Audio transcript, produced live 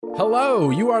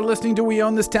Hello, you are listening to We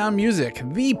Own This Town Music,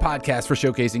 the podcast for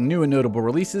showcasing new and notable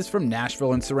releases from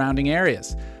Nashville and surrounding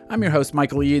areas. I'm your host,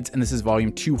 Michael Eads, and this is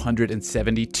volume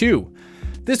 272.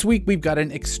 This week, we've got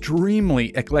an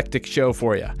extremely eclectic show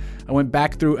for you. I went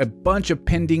back through a bunch of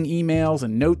pending emails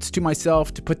and notes to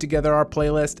myself to put together our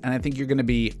playlist, and I think you're going to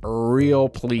be real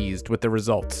pleased with the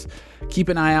results. Keep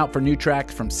an eye out for new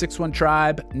tracks from 6-1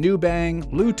 Tribe, New Bang,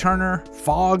 Lou Turner,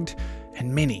 Fogged,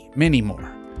 and many, many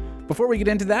more. Before we get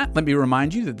into that, let me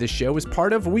remind you that this show is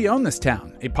part of We Own This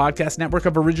Town, a podcast network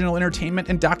of original entertainment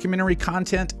and documentary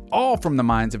content, all from the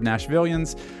minds of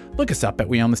Nashvillians. Look us up at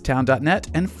weownthistown.net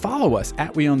and follow us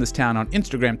at We Own This Town on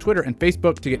Instagram, Twitter, and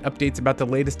Facebook to get updates about the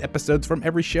latest episodes from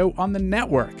every show on the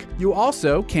network. You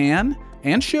also can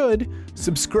and should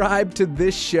subscribe to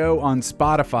this show on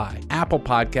Spotify, Apple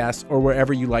Podcasts, or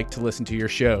wherever you like to listen to your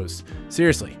shows.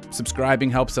 Seriously,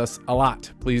 subscribing helps us a lot.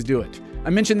 Please do it. I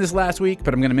mentioned this last week,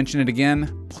 but I'm going to mention it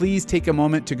again. Please take a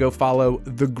moment to go follow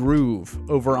The Groove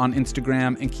over on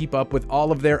Instagram and keep up with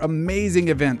all of their amazing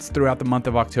events throughout the month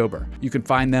of October. You can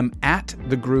find them at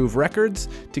The Groove Records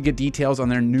to get details on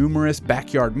their numerous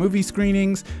backyard movie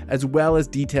screenings, as well as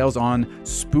details on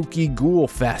Spooky Ghoul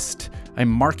Fest, a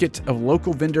market of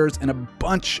local vendors and a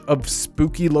bunch of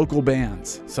spooky local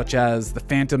bands, such as the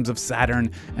Phantoms of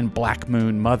Saturn and Black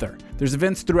Moon Mother. There's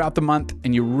events throughout the month,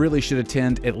 and you really should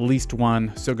attend at least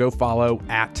one, so go follow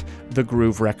at The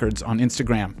Groove Records on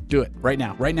Instagram. Do it right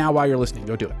now while you're listening.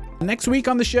 Go do it. Next week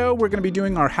on the show, we're going to be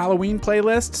doing our Halloween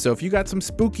playlist, so if you got some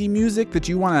spooky music that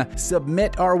you want to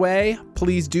submit our way,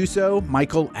 please do so.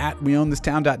 Michael at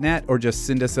weownthistown.net, or just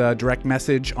send us a direct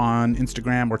message on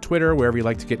Instagram or Twitter, wherever you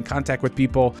like to get in contact with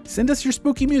people. Send us your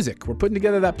spooky music. We're putting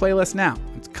together that playlist now.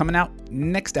 It's coming out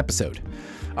next episode.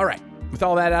 All right, with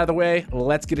all that out of the way,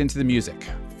 let's get into the music.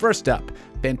 First up,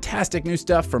 fantastic new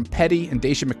stuff from Petty and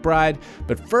Daisha McBride,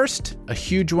 but first, a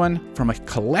huge one from a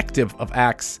collective of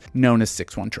acts known as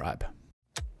 6-1 Tribe.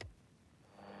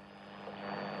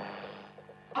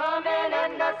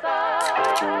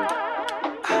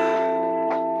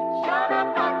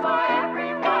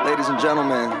 Ladies and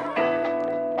gentlemen,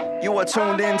 you are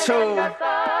tuned into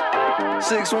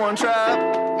 6-1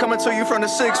 Tribe, coming to you from the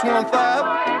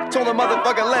 615. Told the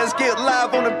motherfucker, let's get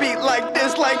live on the beat like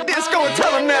this. Go and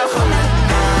tell him now. Pull up,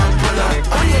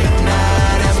 oh yeah,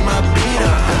 nah, that's my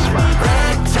beater.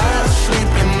 Ragtime,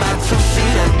 sleep in my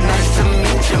two-seater. Nice to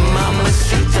meet you,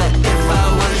 mamacita. If I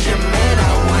was your man,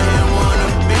 I wouldn't wanna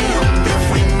be you. If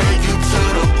we make you to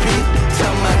the peak,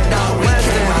 tell my dog we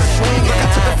came out swinging. I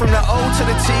took it from the O to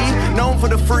the T, known for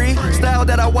the free style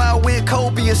that I wild with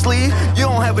copiously. You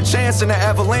don't have a chance in the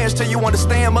avalanche till you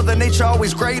understand Mother Nature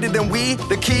always greater than we.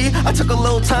 The key, I took a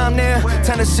little time there.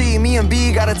 Tennessee, me and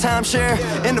B got a timeshare.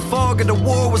 In the fog of the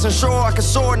war, wasn't sure I could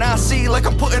soar. Now I see like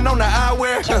I'm putting on the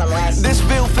eyewear. This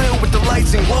field filled with the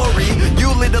lights and glory.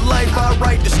 You live the life, I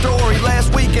write the story.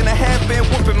 Last week and a half been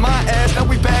whooping my ass. Now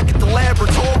we back at the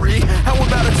laboratory. How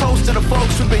about a toast to the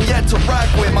folks we've been yet to rock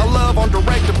with? My love on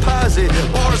direct deposit.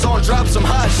 Bars on drop some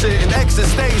hot shit. And exit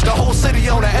stage, the whole city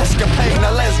on an escapade.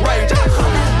 Now let's rage.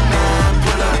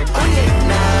 Pull up, oh yeah,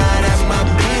 nah, that's my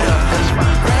beater.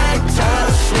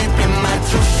 Ragtime, sleep in my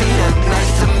two-seater.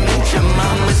 Nice to meet you,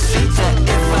 mamacita.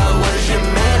 If I was your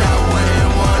man, I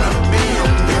wouldn't wanna be you.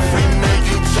 If we make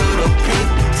you to the peak,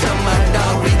 tell my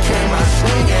dog we came out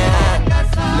swinging.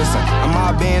 Listen, I'm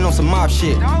all been on some mob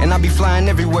shit, and I be flying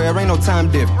everywhere, ain't no time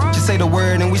diff. Just say the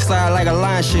word and we slide like a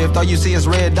line shift. All you see is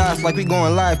red dots like we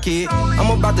going live, kid.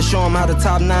 I'm about to show them how the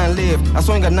top 9 live. I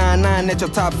swing a 9-9 at your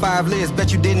top 5 list.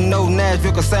 Bet you didn't know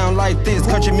Nashville could sound like this.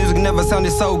 Country music never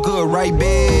sounded so good, right,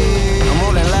 bitch? I'm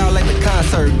rolling loud like the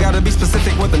concert. Gotta be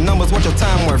specific with the numbers, what your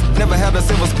time worth. Never had a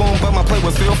silver spoon, but my plate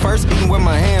was filled first. Eating with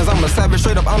my hands, I'm a savage,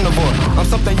 straight up omnivore. I'm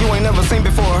something you ain't never seen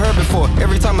before or heard before.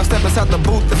 Every time I step inside the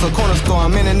booth, it's a corner store.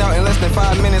 I'm in and out in less than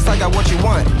 5 minutes, I got what you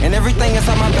want. And everything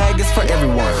inside my bag is for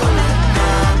everyone.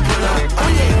 Pull up, oh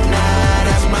yeah, nah,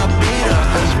 that's my beater.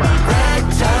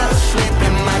 Ragtime, sleep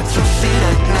in my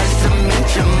two-seater. Nice to meet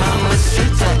you,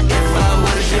 mamacita. If I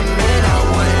was your man, I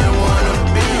wouldn't wanna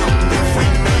be you. If we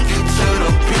make you to the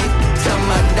peak, tell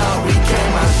my dog we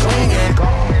came out swinging.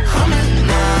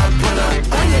 Pull up,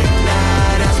 oh yeah,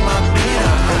 nah, that's my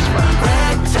beater.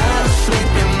 Ragtime,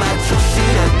 sleep in my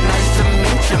two-seater. Nice to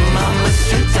meet you,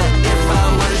 mamacita. If I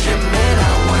was your man, I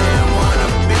wouldn't wanna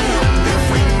be you. If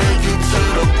we make you to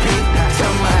the peak,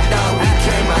 tell my dog we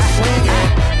came out swinging.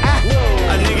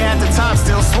 A nigga at the top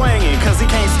still swinging, cause he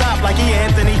can't stop like he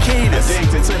Anthony Kiedis.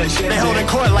 They holding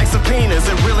court like subpoenas.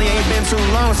 It really ain't been too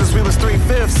long since we was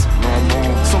 3/5.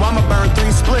 So I'ma burn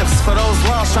 3 spliffs for those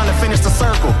lost trying to finish the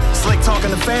circle. Slick talking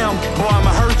to fam, boy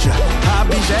I'ma hurt ya. I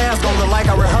beat your ass, gon' look like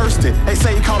I rehearsed it. They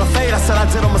say you caught a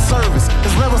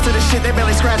shit, they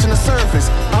barely scratching the surface.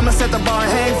 I'ma set the bar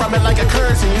and hang from it like a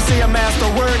curtain. You see a master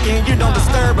working, you don't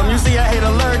disturb them. You see a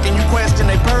hater lurking, you question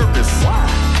their purpose.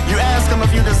 You ask them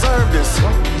if you deserve this.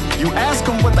 You ask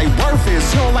them what they worth is.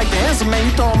 You don't like the answer, man,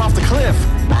 you throw them off the cliff.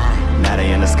 Now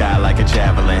they in the sky like a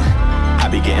javelin. I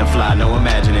be getting fly, no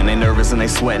imagining. They nervous and they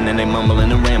sweating and they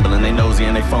mumbling and rambling. They nosy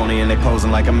and they phony and they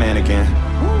posing like a mannequin.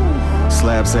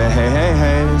 Slab said, hey, hey,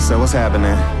 hey, so what's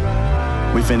happening?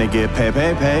 We finna get pay,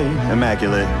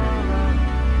 immaculate.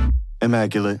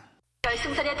 Immaculate.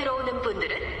 결승선에 들어오는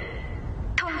분들은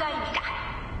통과입니다.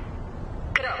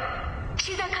 그럼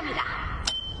시작합니다.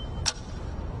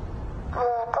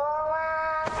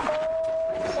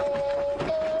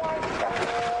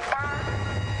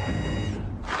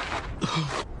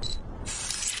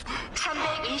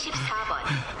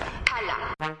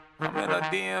 I'm in her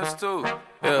DMs too.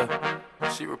 Yeah,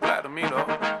 she replied to me though.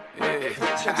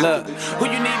 Yeah. Look, who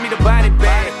you need me to body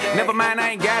bag? Never mind,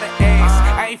 I ain't gotta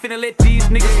ask. I ain't finna let these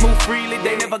niggas move freely.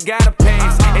 They never gotta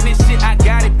pass. And this shit, I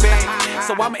got it back.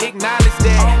 So I'ma acknowledge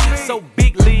that. So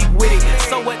big league with it.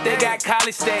 So what? They got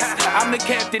college stats. I'm the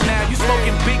captain now. You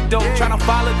smoking big dope, tryna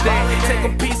follow that. Take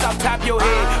a piece off top your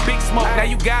head. Big smoke, now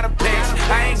you got a patch.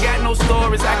 I ain't got no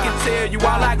stories. I can tell you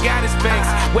all I got is facts.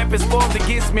 Weapons formed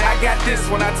against me. I got this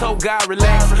one. I told God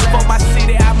relax. For my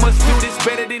city, I must do this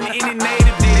better than any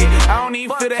native did it. I don't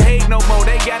even feel the hate no more.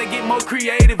 They gotta get more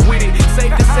creative with it.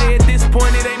 Safe to say at this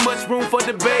point it ain't much room for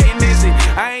debating, is it?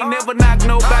 I ain't never knocked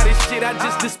nobody's shit. I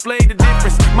just displayed the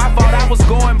difference. My fault, I was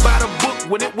going by the book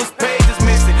when it was pages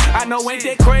missing. I know ain't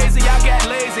that crazy. I got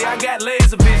lazy. I got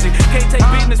laser vision. Can't take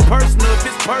business personal. If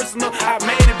it's personal, I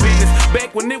made it business.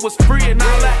 Back when it was free and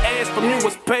all I asked from you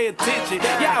was pay attention.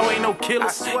 Y'all ain't no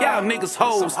killers. Y'all niggas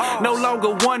hoes. No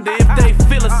longer wonder if they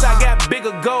feel us. I got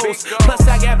bigger goals. Plus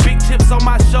I got big chips on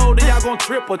my shoulder. Y'all gon'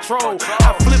 trip or troll.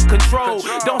 I flip control.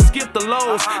 Don't skip the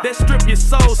lows. That strip your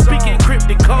soul. Speaking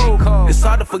cryptic code. It's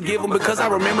hard to forgive them because I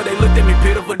remember they looked at me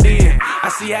pitiful then. I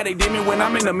see how they did me when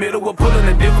I'm in the middle of pulling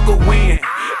a difficult win.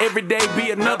 Every day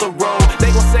be another road.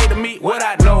 They gon' say to me what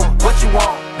I know. What you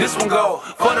want? This one go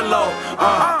for the low.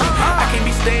 I can't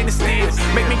be standing still.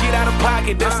 Make me get out of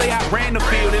pocket. They'll say I ran the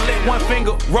field and let one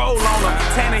finger roll on them.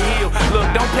 Tanner Hill. Look,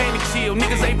 don't panic, chill.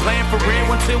 Niggas ain't playing for real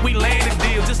until we land the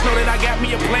deal. Just know that I got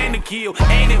me a plan to kill,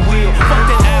 and it will. Fuck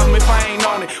that album if I ain't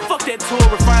on it. Fuck that tour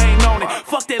if I ain't on it.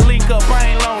 Fuck that link up,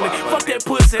 I ain't lonely. Fuck that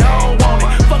pussy, I don't want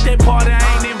it. Fuck that party, I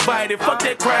ain't invited. Fuck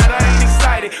that crowd, I ain't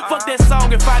excited. Fuck that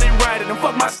song if I didn't write it. And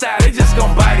fuck my style, they just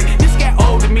gon' bite it. This got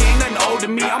old to me, ain't nothing old to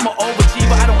me. I'm an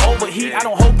overachiever, I don't overheat. I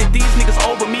don't hope that these niggas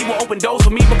over me will open doors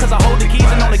for me because I hold the keys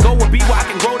and only go with beat where I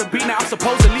can grow to be. Now I'm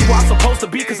supposed to leave where I'm supposed to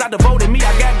be cause I devoted me.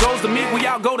 I got goals to meet when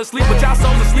y'all go to sleep, but y'all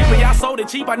souls asleep and y'all sold it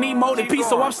cheap. I need more than peace,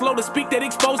 so I'm slow to speak that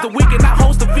expose the weak and I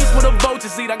host a feast with a vulture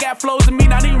seat. I got flows in me,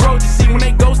 not even roads you see. When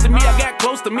they ghosted me, I got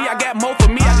close to me. I got more for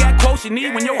me, I got quotes you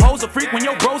need. When your hoes a freak, when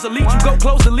your bros elite, you go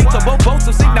close to leak to both boats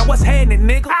of seek. Now what's happening,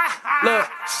 nigga? Look,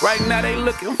 right now they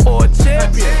looking for a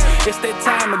champion. It's that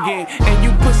time again, and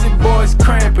you pussy boys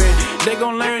cramping. They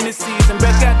gon' learn this season,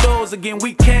 back outdoors again,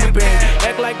 we camping.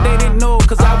 Act like they didn't know,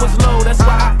 cause I was low, that's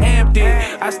why I amped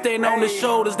it. I stand on the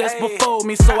shoulders that's before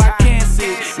me, so I can't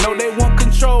sit. No, they won't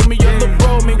control me, you'll look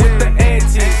bro me with the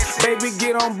antics. Baby,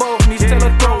 get on both knees, tell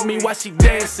her throw me while she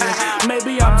dancing.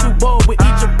 Maybe I'm too bold with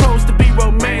each approach to be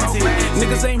romantic.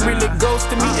 Niggas ain't really ghosts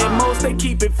to me, at most they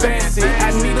keep it fancy.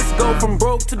 I need us go from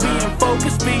broke to being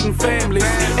focused, feeding families.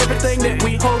 Everything that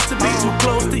we hope to be too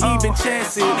close to even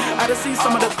chance it. I done see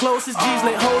some of the closest G's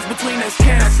let hoes between us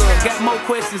cancer. Got more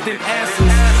questions than answers.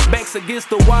 Backs against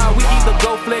the wall, we either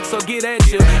go flex or get at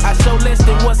you. I show less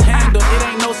than what's handled. It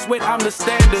ain't no sweat, I'm the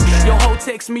standard. Your hoe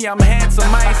text me, I'm handsome.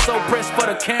 I ain't so pressed for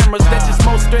the cameras. That's just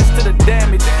more stress to the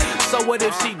damage. So what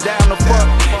if she down the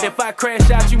fuck? If I crash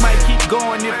out, you might keep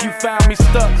going if you found me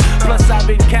stuck. Plus I've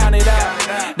been counted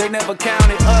out. They never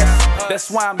counted us. That's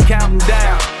why I'm counting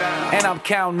down. And I'm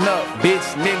counting up, bitch,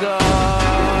 nigga.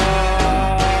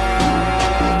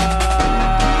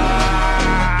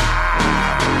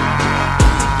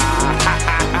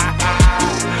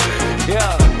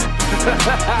 Yeah.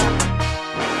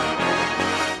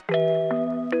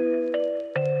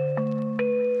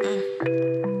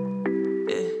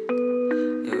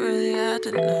 You really got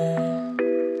to know.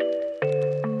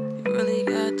 You really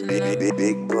got to know.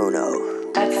 Big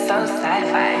Bruno. That's so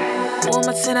sci-fi. Oh, I'm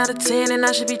a 10 out of 10 and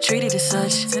I should be treated as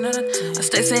such. 10 out of 10. I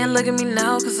stay saying look at me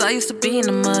now cause I used to be in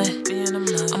the mud.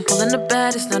 I'm pulling the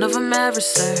baddest, none of them average,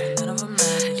 sir.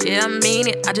 Yeah, I mean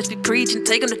it, I just be preaching,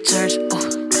 take them to church.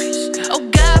 Oh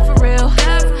God, for real.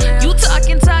 You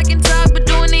talking, but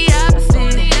doing the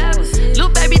opposite. Little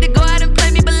baby to go out and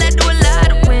play me, but let do a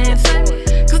lot of wins.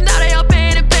 Cause now they all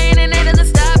paying and ain't nothing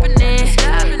stopping it.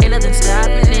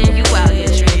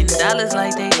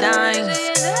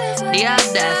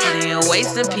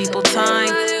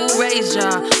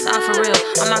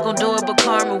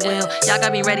 Y'all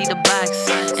got me ready to box.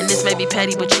 And this may be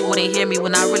petty, but you wouldn't hear me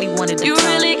when I really wanted to. You talk.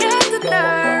 Really got the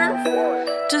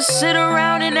nerve to sit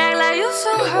around and act like you're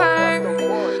so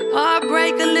hurt.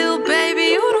 Heartbreak a little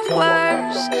baby, you the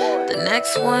worst. The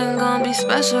next one gonna be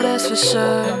special, that's for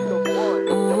sure.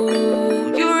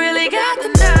 Ooh, you really got the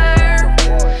nerve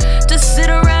to sit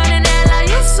around and act like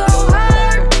you're so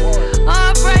hurt.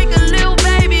 Heartbreak a little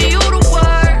baby, you the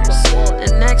worst.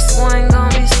 The next one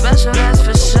gonna be special, that's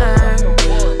for sure.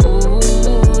 Ooh,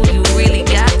 you really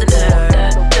got the nerve.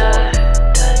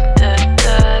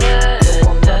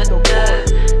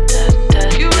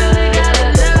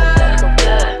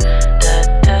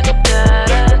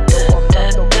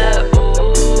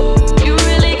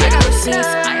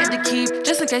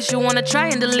 Case you wanna try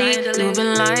and delete. You've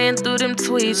been lying through them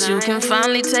tweets. You can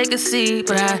finally take a seat,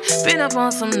 but I've been up on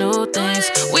some new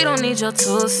things. We don't need your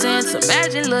 2 cents.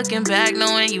 Imagine looking back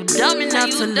knowing you dumb enough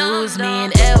to lose me.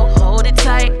 And L, hold it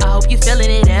tight. I hope you feeling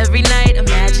it every night.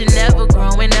 Imagine never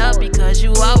growing up because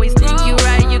you always think you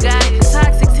right. You got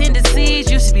toxic tendencies.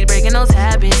 You should be breaking those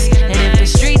habits. And if the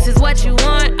streets is what you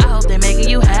want, I hope they're making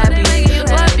you happy.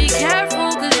 But be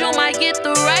careful, cause you might get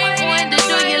the right one to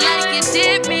do you like you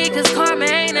did me. Cause karma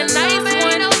ain't a nice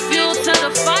one. Fuel to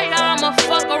the fight, I'ma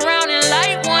fuck around and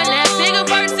light one. That bigger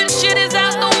person shit is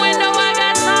out the window, I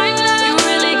got time left. You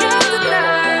really got the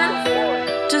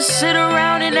nerve to sit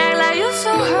around and act like you're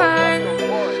so hurt.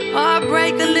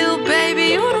 Heartbreak a little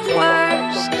baby, you the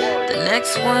worst. The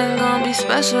next one gonna be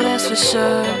special, that's for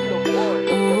sure.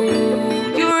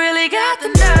 Ooh, you really got the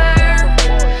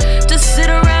nerve to sit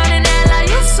around and act like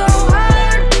you're so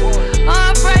hurt.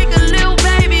 Heartbreak a little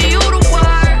baby, you the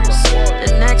worst.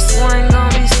 The next one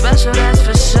gonna be special, that's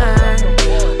for sure.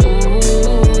 Ooh,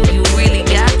 you really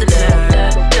got the nerve.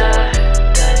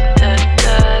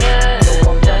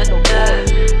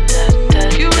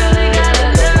 You really got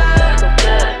the nerve.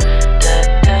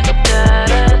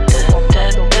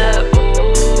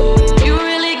 Ooh, you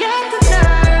really got the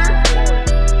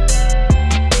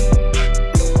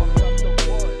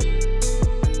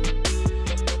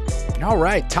nerve. All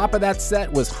right, top of that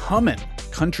set was Hummin'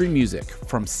 Country Music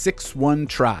from 6-1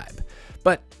 Tribe.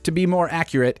 But to be more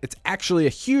accurate, it's actually a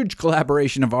huge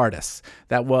collaboration of artists.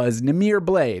 That was Namir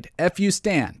Blade, F.U.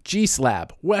 Stan,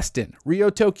 G-Slab, Weston, Rio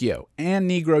Tokyo, and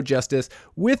Negro Justice,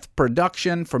 with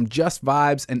production from Just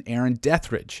Vibes and Aaron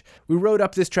Deathridge. We wrote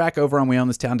up this track over on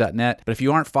WeOwnThisTown.net, but if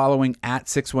you aren't following at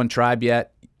 6-1 Tribe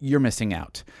yet, you're missing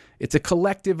out. It's a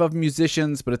collective of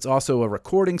musicians, but it's also a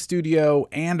recording studio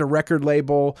and a record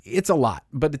label. It's a lot,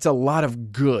 but it's a lot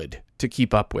of good to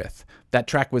keep up with. That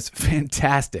track was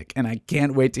fantastic, and I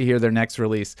can't wait to hear their next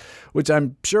release, which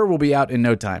I'm sure will be out in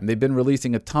no time. They've been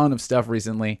releasing a ton of stuff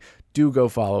recently. Do go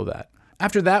follow that.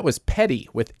 After that was Petty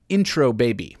with Intro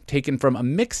Baby, taken from a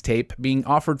mixtape being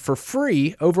offered for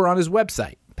free over on his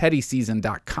website,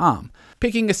 pettyseason.com.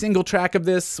 Picking a single track of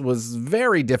this was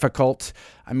very difficult.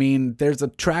 I mean, there's a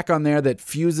track on there that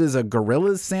fuses a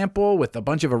Gorillaz sample with a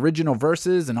bunch of original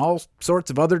verses and all sorts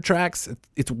of other tracks.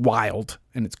 It's wild,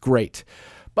 and it's great.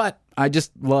 But I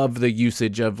just love the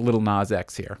usage of Lil Nas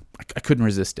X here. I couldn't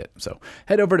resist it. So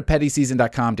head over to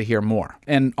pettyseason.com to hear more.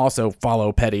 And also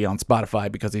follow Petty on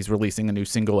Spotify because he's releasing a new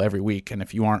single every week. And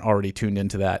if you aren't already tuned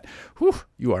into that,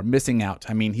 you are missing out.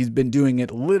 I mean, he's been doing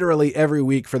it literally every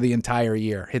week for the entire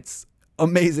year. It's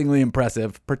amazingly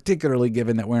impressive, particularly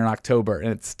given that we're in October and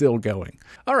it's still going.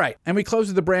 All right, and we close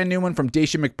with a brand new one from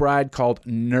Daisha McBride called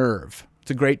Nerve. It's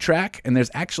a great track, and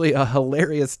there's actually a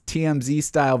hilarious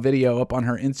TMZ-style video up on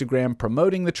her Instagram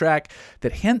promoting the track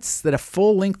that hints that a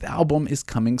full-length album is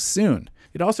coming soon.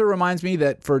 It also reminds me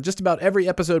that for just about every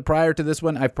episode prior to this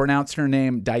one, I've pronounced her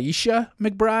name Daisha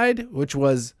McBride, which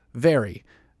was very,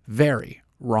 very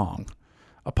wrong.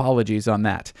 Apologies on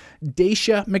that.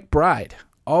 Daisha McBride,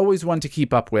 always one to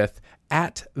keep up with,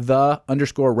 at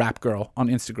 @the_rapgirl on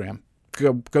Instagram.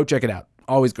 Go check it out.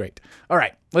 Always great. All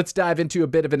right, let's dive into a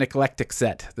bit of an eclectic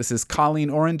set. This is Colleen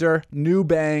Orender, New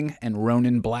Bang, and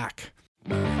Ronan Black.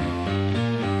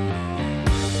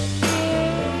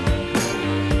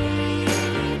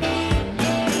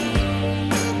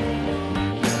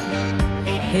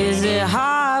 Is it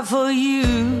hard for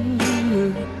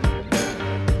you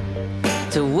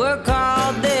to work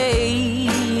all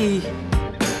day?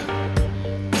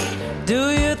 Do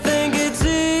you think it's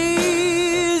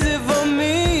easy for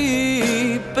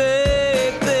me,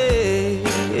 baby?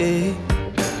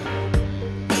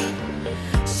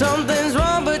 Something's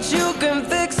wrong, but you can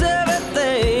fix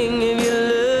everything if you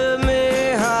love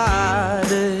me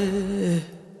harder.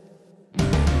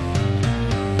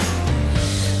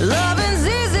 Loving's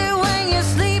easy when you're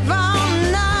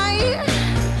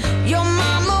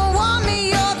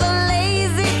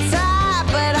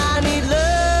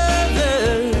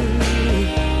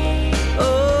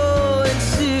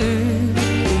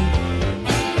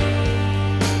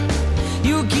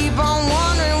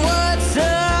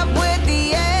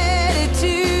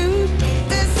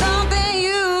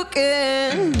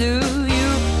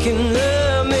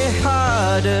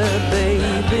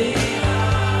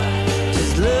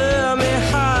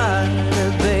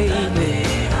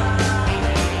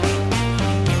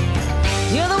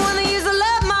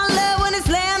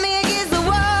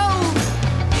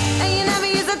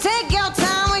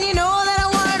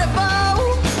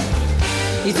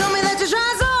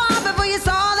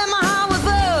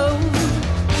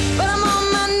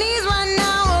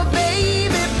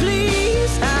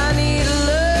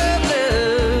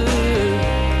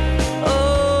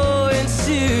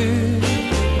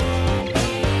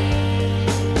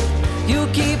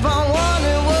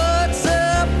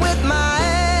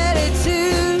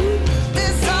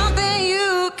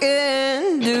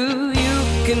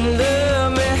can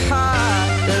love me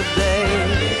harder,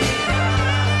 baby.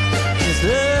 Just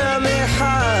love me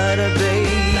harder,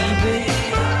 baby.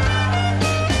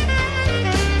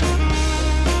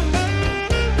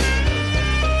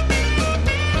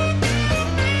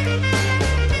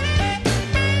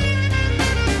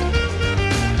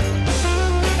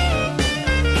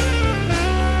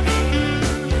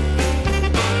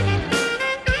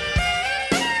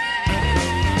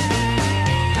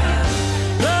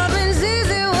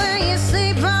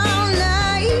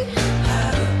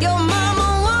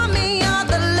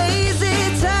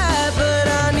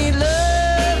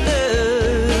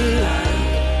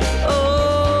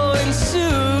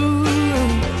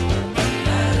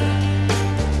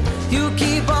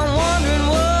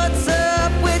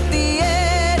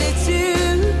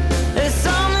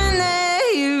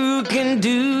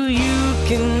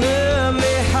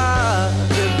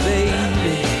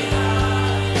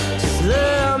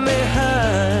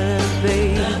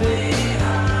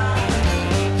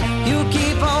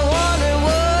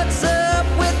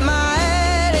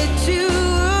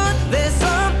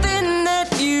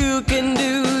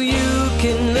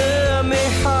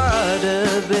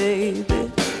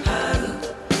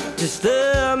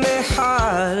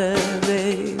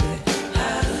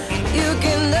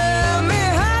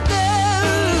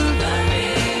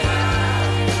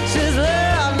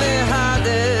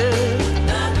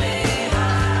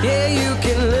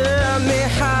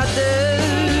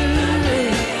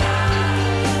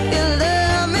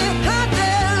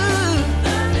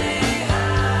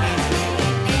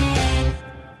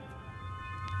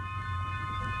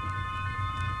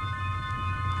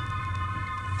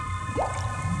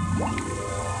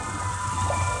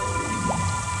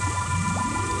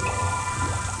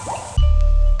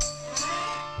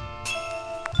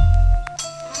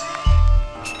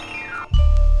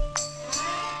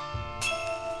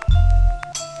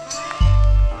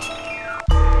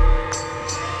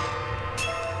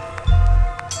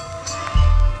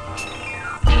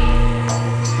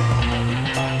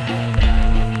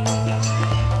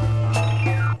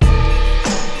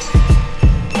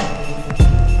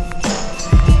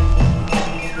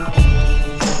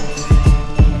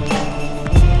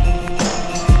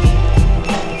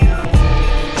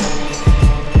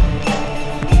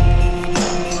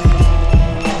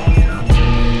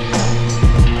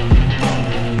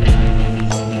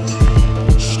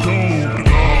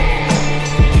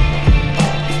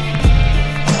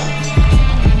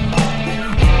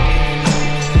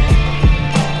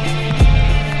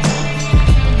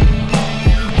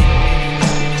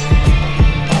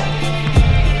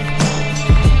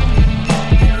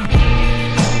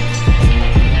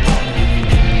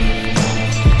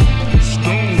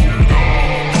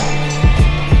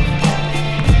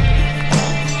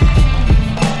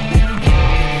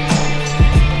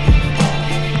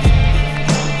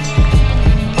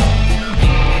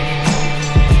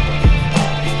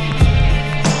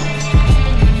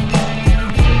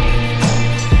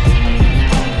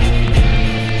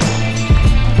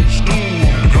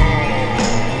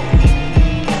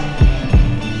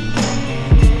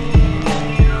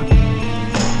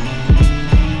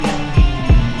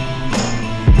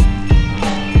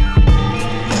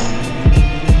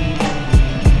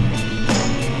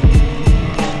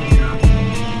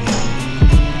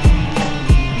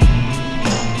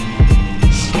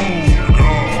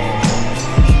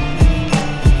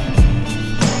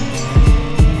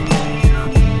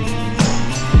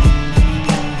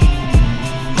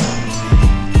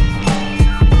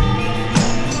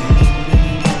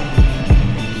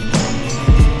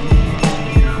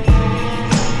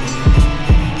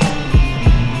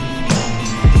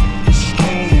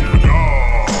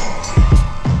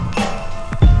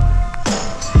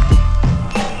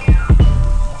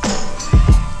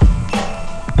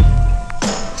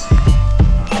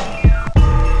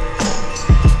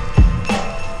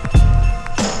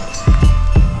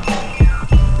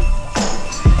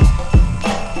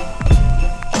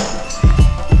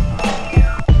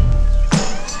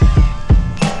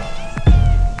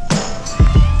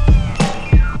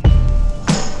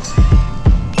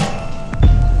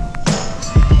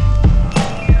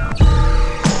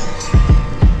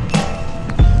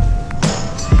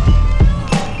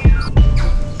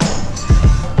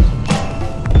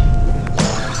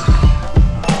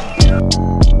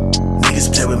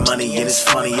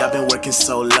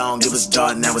 So long, it was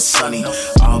dark, now it's sunny.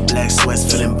 All black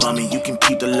sweats, feeling bummy. You can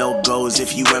keep the logos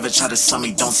if you ever try to sum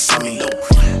me, don't sum me.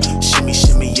 Shimmy,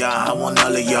 shimmy, y'all, I want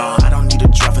all of y'all. I don't need a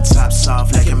drop for tops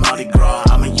off like a Mardi Gras.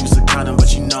 I'ma use the condom,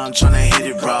 but you know I'm tryna hit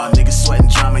it raw. Niggas sweating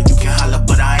drama, you can holler,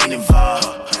 but I ain't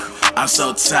involved. I'm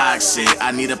so toxic,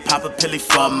 I need a pop a pilly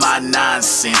for my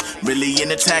nonsense. Really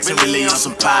into taxing, really on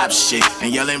some pop shit.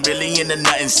 And y'all ain't really into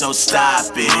nothing, so stop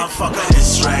it. Motherfucker,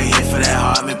 it's right here for that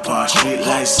Harmon Park. Street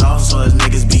lights off, so the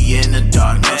niggas be in the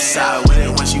dark. No side with it,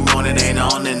 once you want it, ain't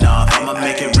on and off. I'ma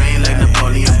make it rain like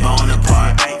Napoleon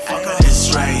Bonaparte.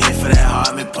 It's right here for that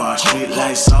Harmon Park. Street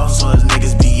lights off, so the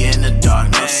niggas be in the dark.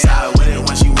 No side with it,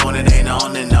 once you want it, ain't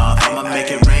on and off. I'ma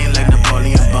make it rain like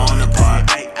Napoleon Bonaparte.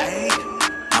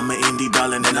 I'm an indie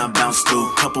darling and I bounce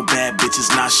through. Couple bad bitches,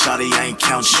 not shawty, I ain't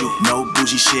count you. No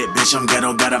bougie shit, bitch, I'm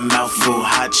ghetto, got a mouthful.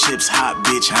 Hot chips, hot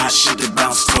bitch, hot shit to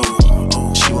bounce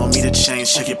through. She want me to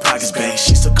change, check your pockets, babe.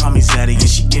 She still call me Zaddy and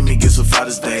she give me gifts for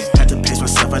Father's Day. Had to pace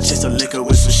myself, I chased the liquor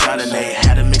with some Chardonnay.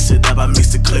 Had to mix it up, I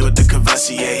mixed it clear with the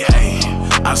Cavassier. Hey,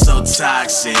 I'm so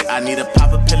toxic, I need a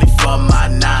pop a pilly for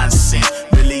my nonsense.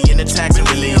 Really into taxing,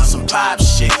 really on some pop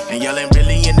shit. And y'all ain't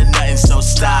really into nothing, so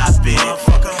stop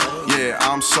it. Yeah,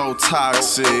 I'm so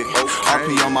toxic.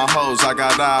 RP on my hoes, I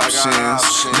got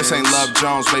options. This ain't Love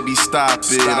Jones, baby, stop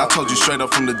it. I told you straight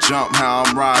up from the jump how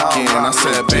I'm rocking. I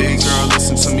said, baby girl,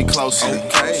 listen to me closely.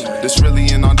 This really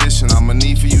an audition, I'ma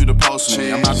need for you to post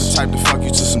me. I'm not the type to fuck you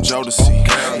to some Jodeci.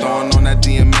 Throwing on that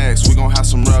DMX, we gon' have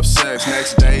some rough sex.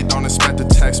 Next day, don't expect a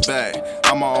text back.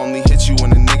 I'ma only hit you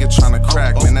when a nigga tryna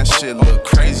crack. Man, that shit look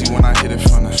crazy when I hit it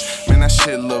from the. Man, that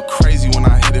shit look crazy when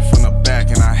I hit it from the back.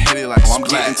 And I hit it like I'm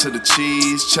getting to the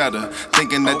cheese, cheddar.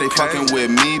 Thinking that they fucking with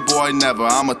me, boy, never.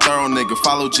 I'm a thorough nigga,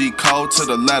 follow G code to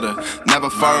the letter. Never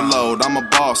furloughed, I'm a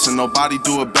boss and nobody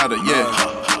do it better, yeah.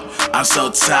 I'm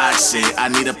so toxic, I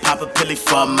need a pop a pilly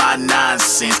for my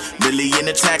nonsense. Really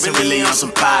into taxing, really on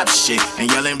some pop shit.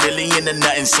 And y'all ain't really into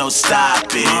nothing, so stop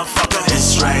it.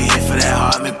 It's right here for that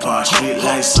Harmon Park. Street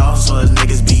lights off, so the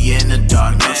niggas be in the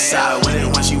dark. No side with it,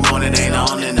 once you want it, ain't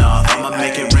on and off. I'ma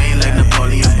make it rain like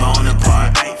Napoleon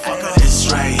Bonaparte. It's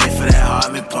right here for that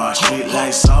Harmon Park. Street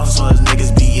lights off, so the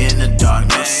niggas be in the dark.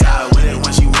 No side with it,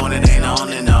 once you want it, ain't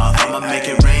on and off. I'ma make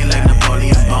it rain like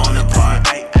Napoleon Bonaparte.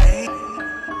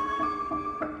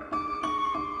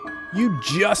 You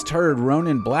just heard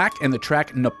Ronin Black and the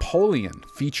track Napoleon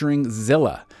featuring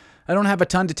Zilla. I don't have a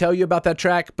ton to tell you about that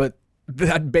track, but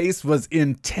that bass was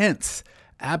intense.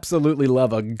 Absolutely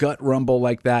love a gut rumble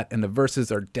like that, and the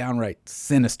verses are downright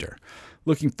sinister.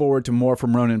 Looking forward to more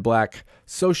from Ronin Black.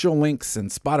 Social links and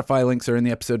Spotify links are in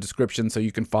the episode description so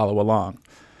you can follow along.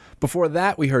 Before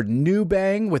that, we heard New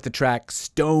Bang with the track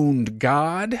Stoned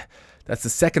God. That's the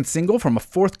second single from a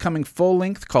forthcoming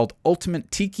full-length called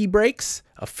Ultimate Tiki Breaks,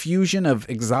 a fusion of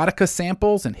exotica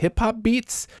samples and hip-hop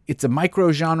beats. It's a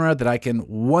micro-genre that I can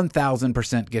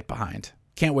 1000% get behind.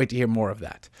 Can't wait to hear more of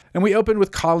that. And we opened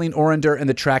with Colleen Orender and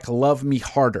the track Love Me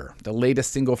Harder, the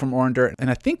latest single from Orender, and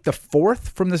I think the fourth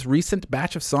from this recent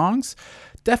batch of songs.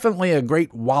 Definitely a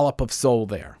great wallop of soul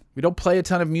there. We don't play a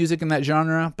ton of music in that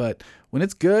genre, but when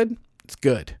it's good, it's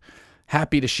good.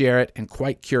 Happy to share it and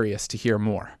quite curious to hear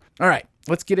more. All right,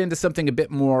 let's get into something a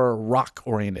bit more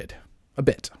rock-oriented. A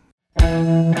bit. I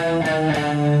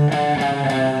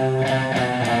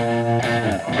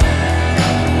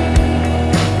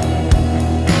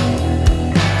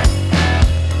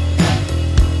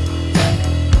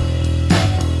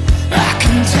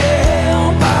can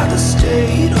tell by the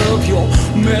state of your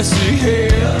messy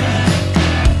hair.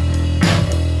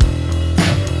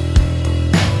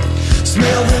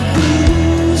 Smell the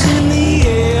booze in the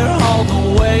air all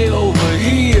the way over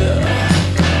here.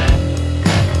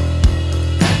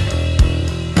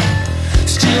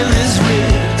 Still as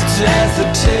ripped as the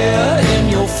tear in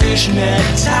your fishnet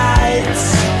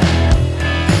tights.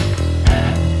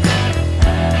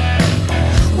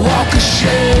 Walk of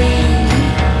shame,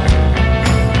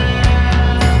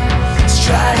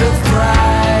 stride of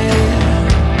pride.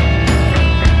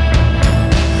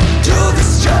 Do the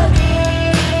strut.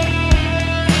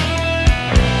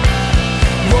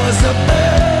 Was a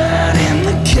bird in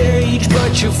the cage,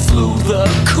 but you flew the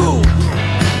coop.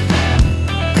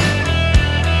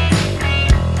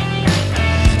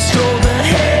 Stole the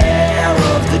hair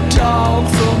of the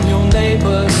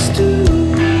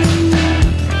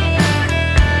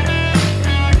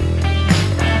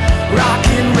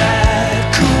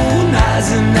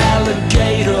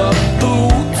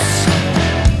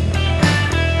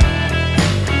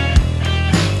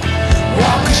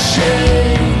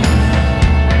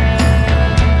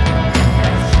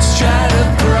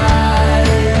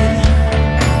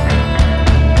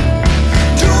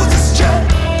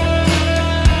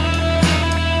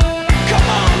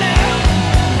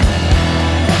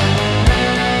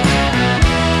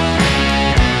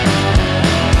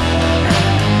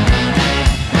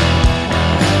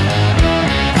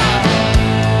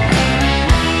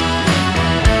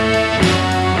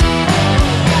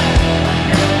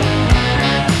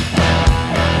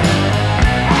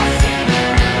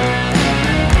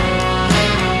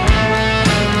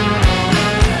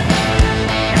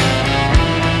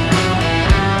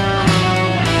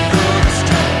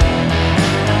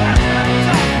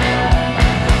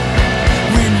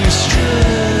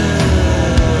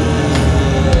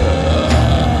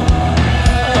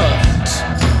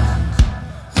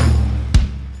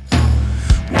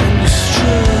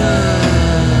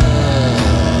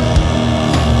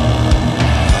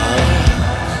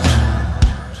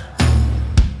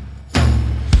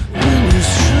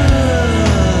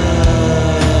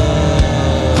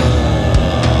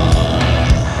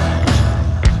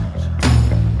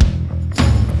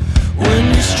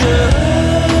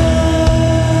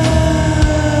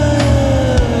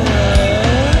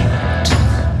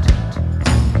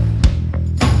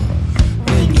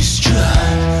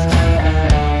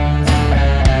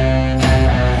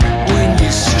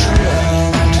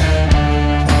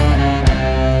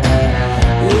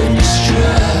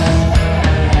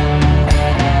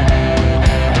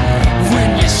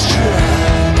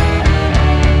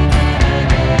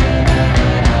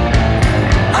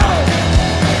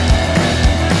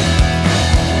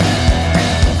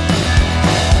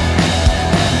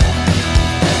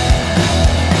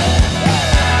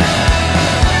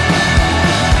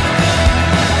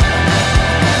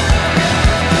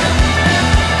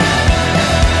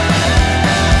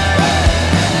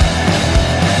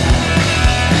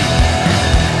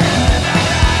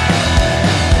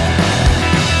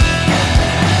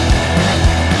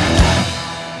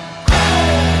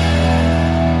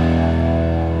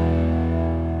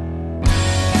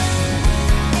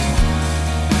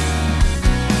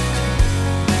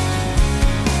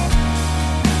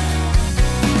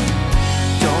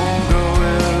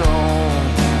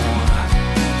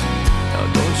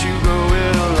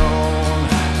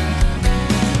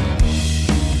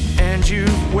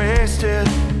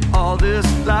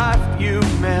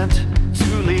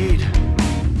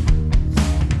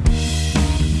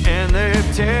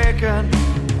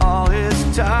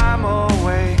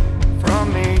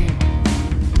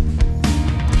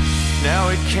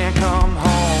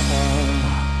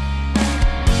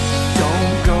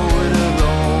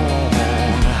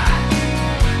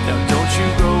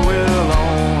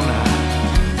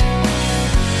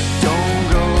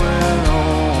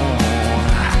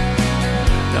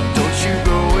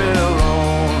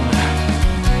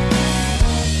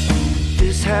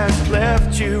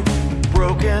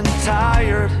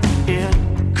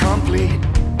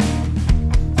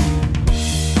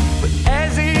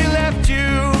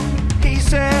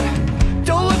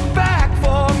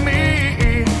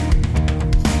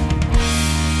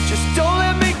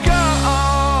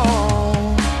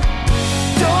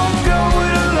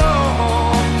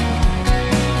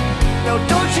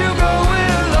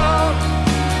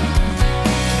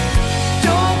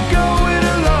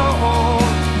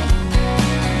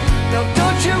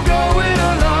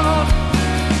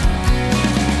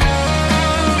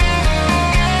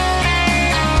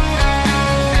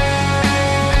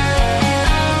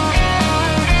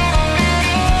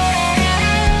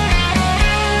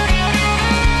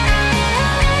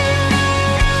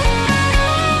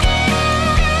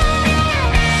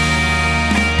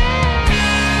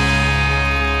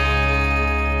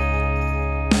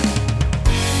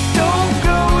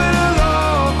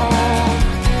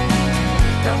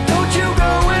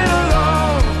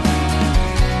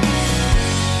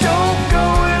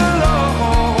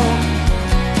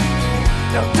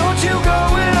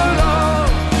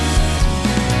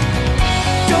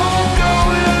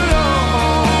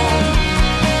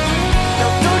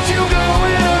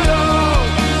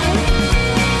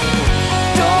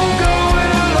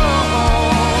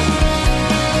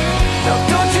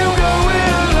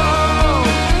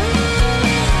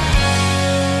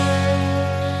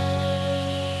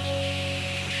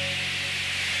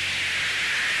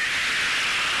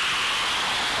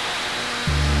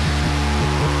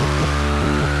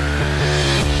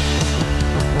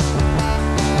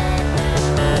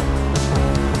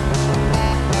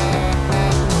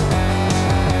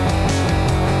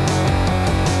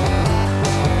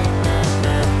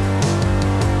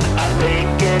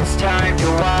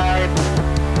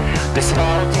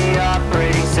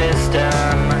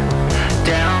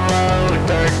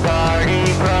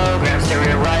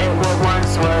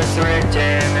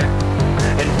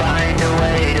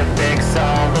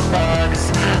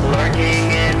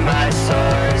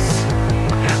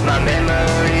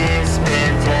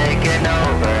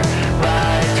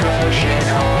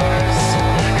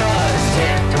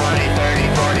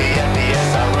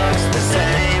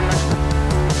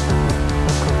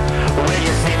When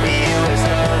your CPU is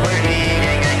overheating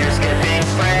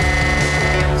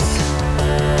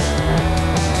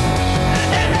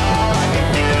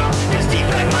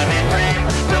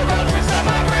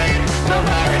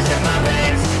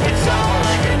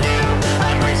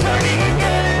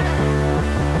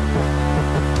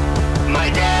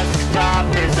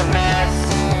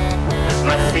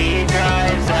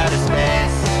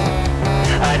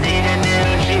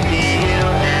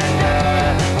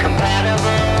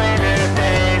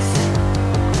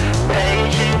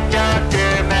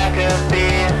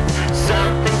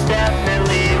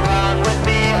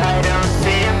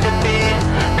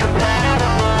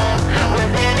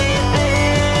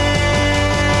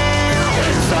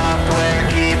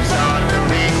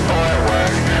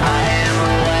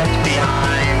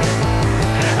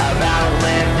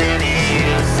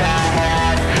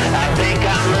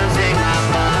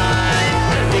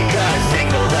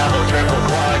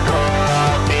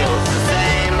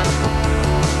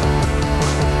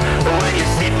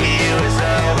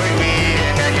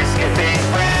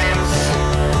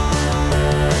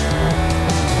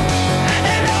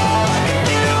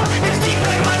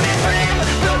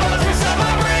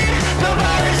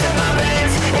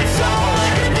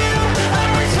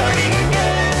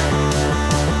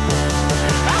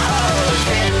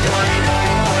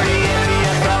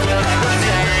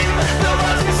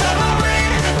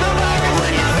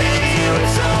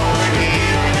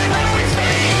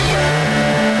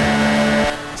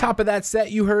of that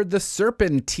set, you heard the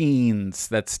Serpentines.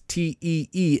 That's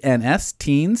Teens,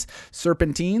 Teens,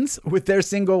 Serpentines, with their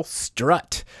single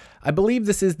Strut. I believe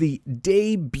this is the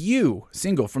debut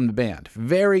single from the band.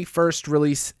 Very first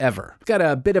release ever. It's got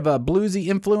a bit of a bluesy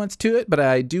influence to it, but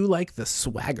I do like the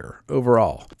swagger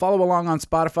overall. Follow along on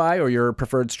Spotify or your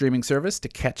preferred streaming service to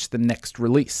catch the next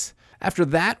release. After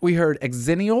that, we heard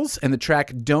Exennials and the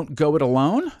track Don't Go It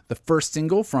Alone, the first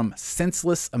single from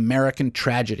Senseless American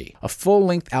Tragedy, a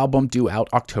full-length album due out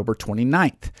October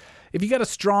 29th. If you got a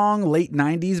strong late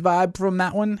 90s vibe from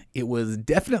that one, it was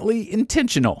definitely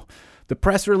intentional. The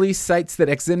press release cites that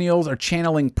Exennials are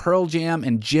channeling Pearl Jam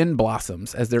and Gin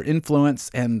Blossoms as their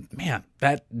influence, and man,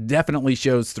 that definitely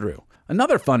shows through.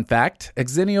 Another fun fact,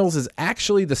 Exennials is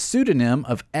actually the pseudonym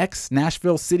of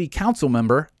ex-Nashville City Council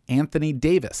member Anthony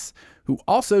Davis, who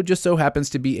also just so happens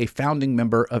to be a founding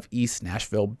member of East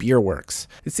Nashville Beer Works.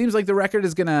 It seems like the record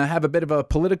is going to have a bit of a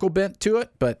political bent to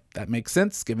it, but that makes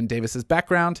sense given Davis's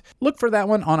background. Look for that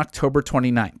one on October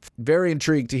 29th. Very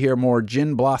intrigued to hear more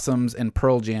Gin Blossoms and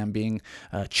Pearl Jam being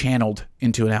channeled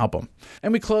into an album.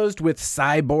 And we closed with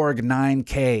Cyborg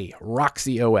 9K,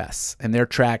 Roxy OS, and their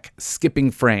track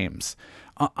Skipping Frames.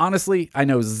 Honestly, I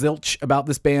know zilch about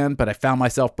this band, but I found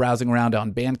myself browsing around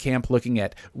on Bandcamp looking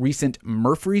at recent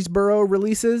Murfreesboro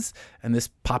releases, and this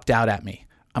popped out at me.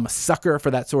 I'm a sucker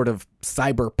for that sort of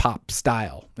cyber pop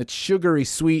style. It's sugary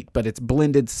sweet, but it's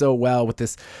blended so well with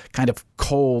this kind of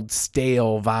cold,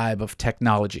 stale vibe of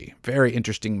technology. Very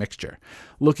interesting mixture.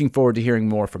 Looking forward to hearing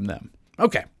more from them.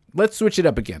 Okay, let's switch it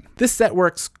up again. This set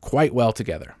works quite well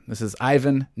together. This is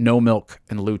Ivan, No Milk,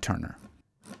 and Lou Turner.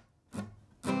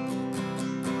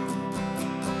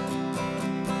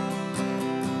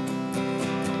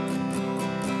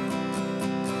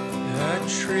 I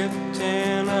tripped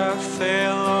and I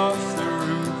fell off the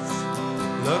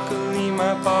roof. Luckily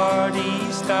my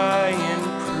body's dying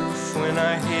proof. When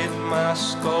I hit my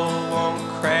skull won't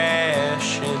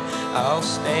crash, and I'll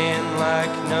stand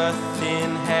like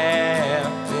nothing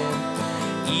happened.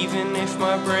 Even if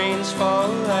my brains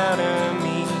fall out of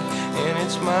me and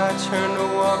it's my turn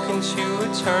to walk into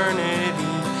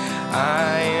eternity,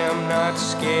 I am not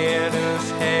scared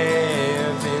of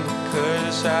heaven,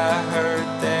 'cause I heard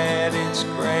that it's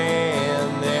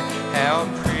grand there. How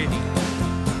pretty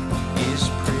is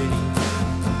pretty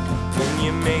when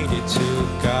you made it to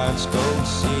God's gold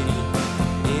city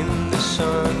in the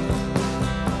sun.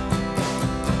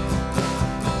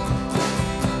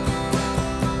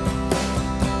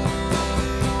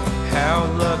 How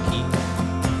lucky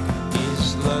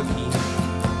is lucky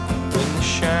when the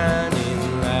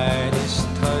shining light is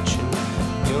touching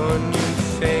your new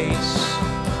face.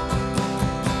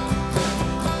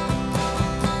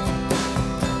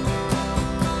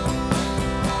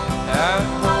 I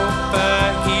hope I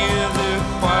hear the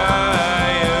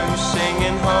choir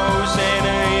singing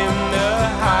Hosanna in the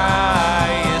high.